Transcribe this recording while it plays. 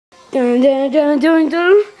Dun dun dun dun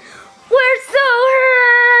dun. We're so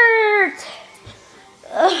hurt!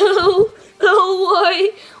 Oh,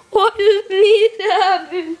 why does this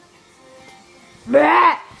happen?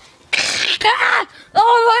 Bah! Ah!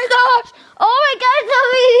 Oh my gosh! Oh my god,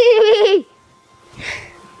 zombie!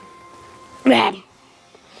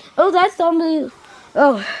 Oh, that's zombie.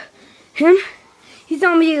 Oh, him? He's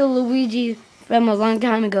zombie Luigi from a long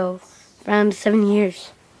time ago. From 7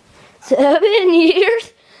 years. 7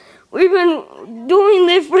 years? We've been doing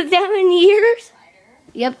this for 7 years?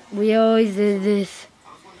 Yep, we always did this.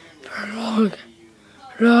 For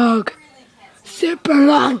super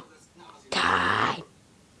long time.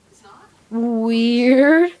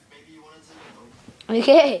 Weird.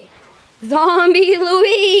 Okay. Zombie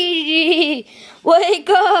Luigi, wake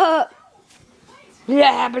up.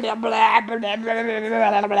 Blah, blah, blah, blah, blah,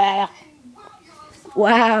 blah, blah.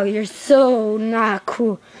 Wow, you're so not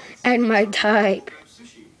cool and my type.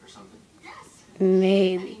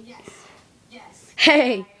 Maybe.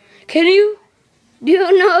 Hey, do you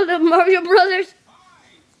know the Mario Brothers?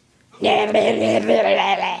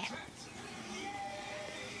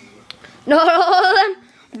 Not all of them?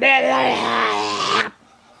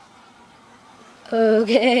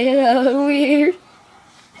 Okay, that was weird.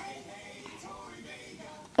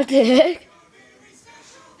 What the heck?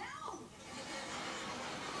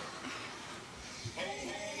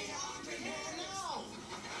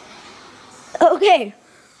 Okay,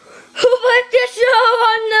 who put the show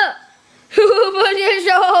on? Who put the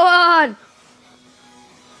show on?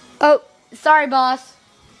 Oh, sorry, boss.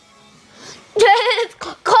 Just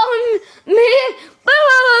call me.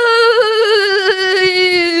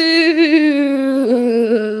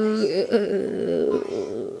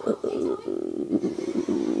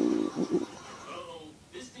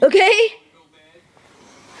 Okay?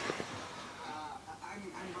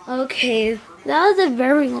 Okay, that was a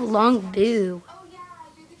very long boo.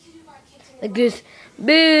 Like this.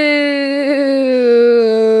 Boo!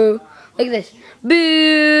 Like this. Boo!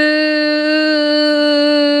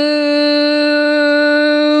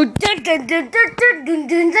 Dun dun dun dun dun dun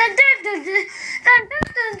dun dun dun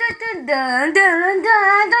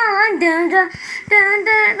dun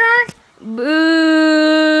dun dun.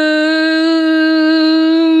 Boo!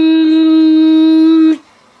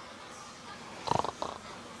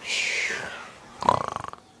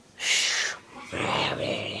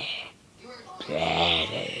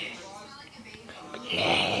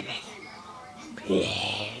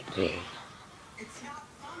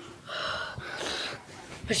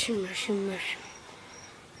 Mushroom, mushroom, mushroom.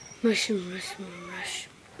 Mushroom, mushroom,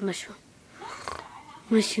 mushroom.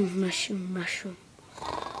 Mushroom, mushroom, mushroom.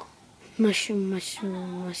 Mushroom, mushroom,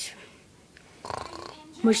 mushroom.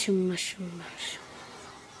 Mushroom, mushroom, mushroom.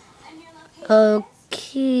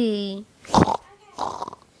 Okay.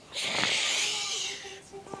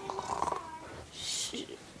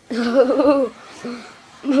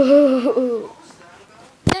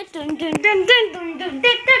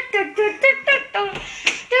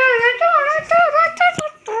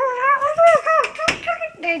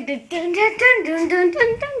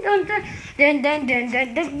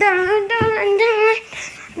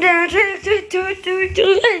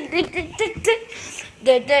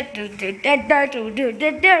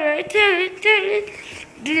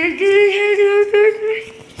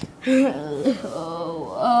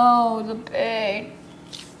 Oh, the pain.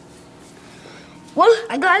 Well,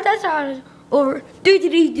 I got that started. Over. Wait, I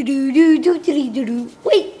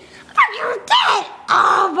thought you were dead.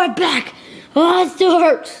 Oh, my back. Oh, it still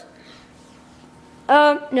hurts.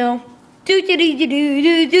 No.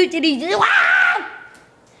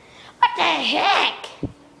 What the heck?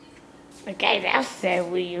 Okay, that's so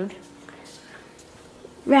weird.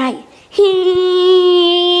 Right.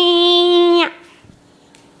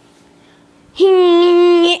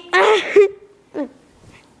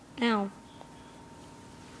 Ow.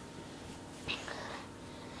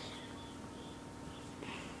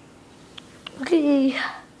 Okay.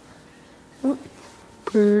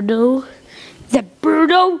 Birdo. The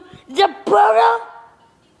Birdo. The Birdo.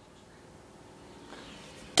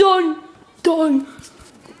 Dun, dun,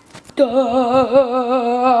 dun.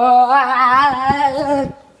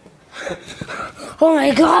 Oh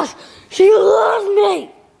my gosh. She loves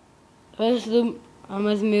me. I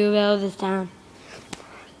must move out of this town.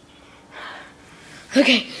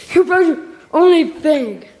 Okay, here's the only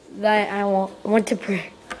thing that I want to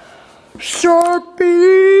pray.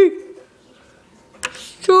 Sharpie!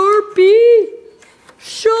 Sharpie!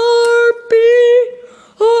 Sharpie!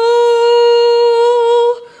 Oh!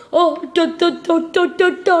 Oh! Da da da da da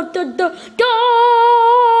da da da